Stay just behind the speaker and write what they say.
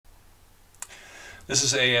This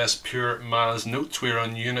is ASPure Maths Notes. We're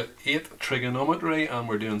on Unit 8 Trigonometry and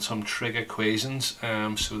we're doing some trig equations.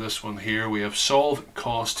 So this one here, we have solved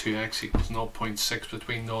cos 2x equals 0.6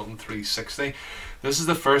 between 0 and 360. This is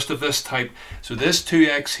the first of this type. So this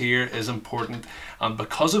 2x here is important, and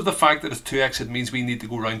because of the fact that it's 2x, it means we need to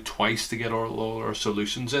go around twice to get all our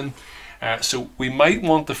solutions in. So we might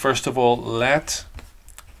want to first of all let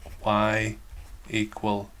y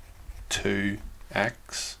equal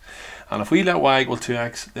 2x. And if we let y equal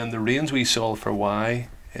 2x, then the range we solve for y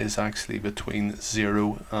is actually between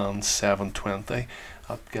 0 and 720.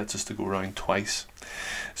 That gets us to go around twice.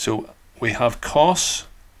 So we have cos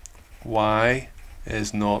y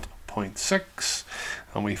is 0.6,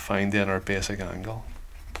 and we find then our basic angle.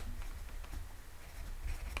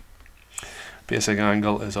 Basic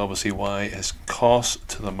angle is obviously y is cos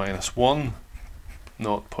to the minus 1,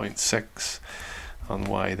 0.6. and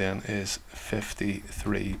y then is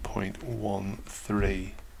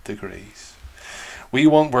 53.13 degrees. We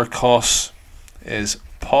want where cos is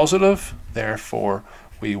positive, therefore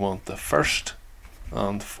we want the first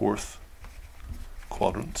and fourth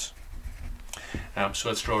quadrants. So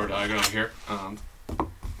let's draw our diagram here and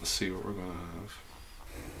let's see what we're going to have.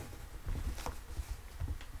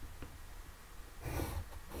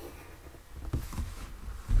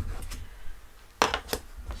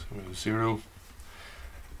 So we have 0,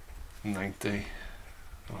 90,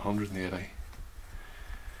 180,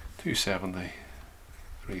 270,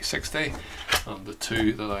 360, and the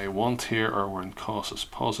two that I want here are when cos is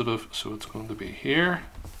positive, so it's going to be here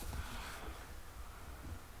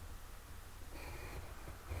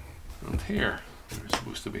and here. They're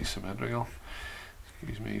supposed to be symmetrical.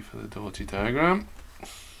 Excuse me for the dodgy diagram.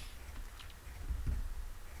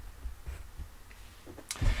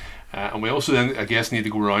 And we also then, I guess, need to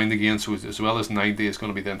go around again, so as well as 90 is going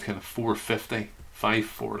to be then kind of 450,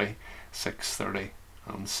 540, 630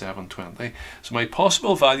 and 720. So my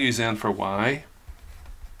possible values then for y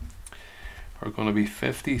are going to be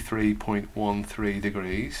 53.13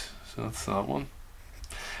 degrees, so that's that one.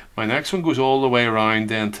 My next one goes all the way around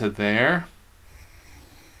then to there,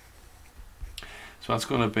 so that's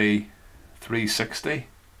going to be 360.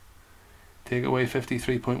 Take away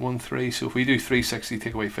 53.13, so if we do 360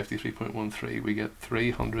 take away 53.13, we get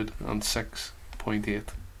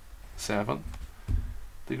 306.87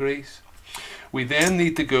 degrees. We then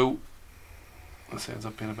need to go, this ends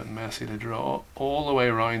up being a bit messy to draw, all the way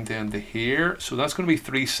around then to here, so that's going to be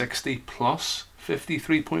 360 plus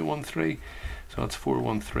 53.13, so that's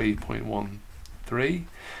 413.13,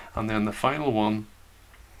 and then the final one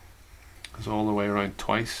is all the way around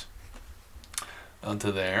twice and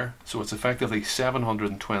to there, so it's effectively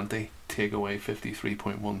 720 take away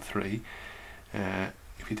 53.13.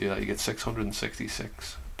 If you do that, you get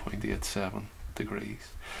 666.87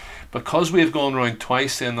 degrees. Because we have gone around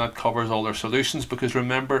twice, then that covers all our solutions, because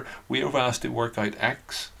remember we were asked to work out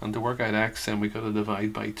x, and to work out x then we've got to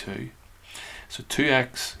divide by 2. So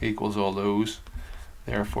 2x equals all those,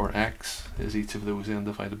 therefore x is each of those then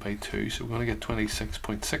divided by 2, so we're going to get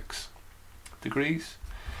 26.6 degrees.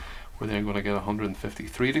 We're then going to get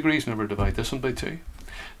 153 degrees. Remember, divide this one by 2.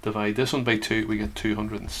 Divide this one by 2, we get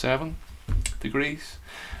 207 degrees.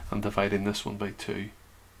 And dividing this one by 2,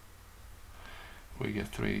 we get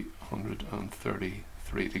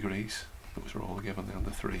 333 degrees. Those are all given then the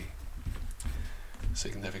three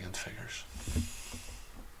significant figures.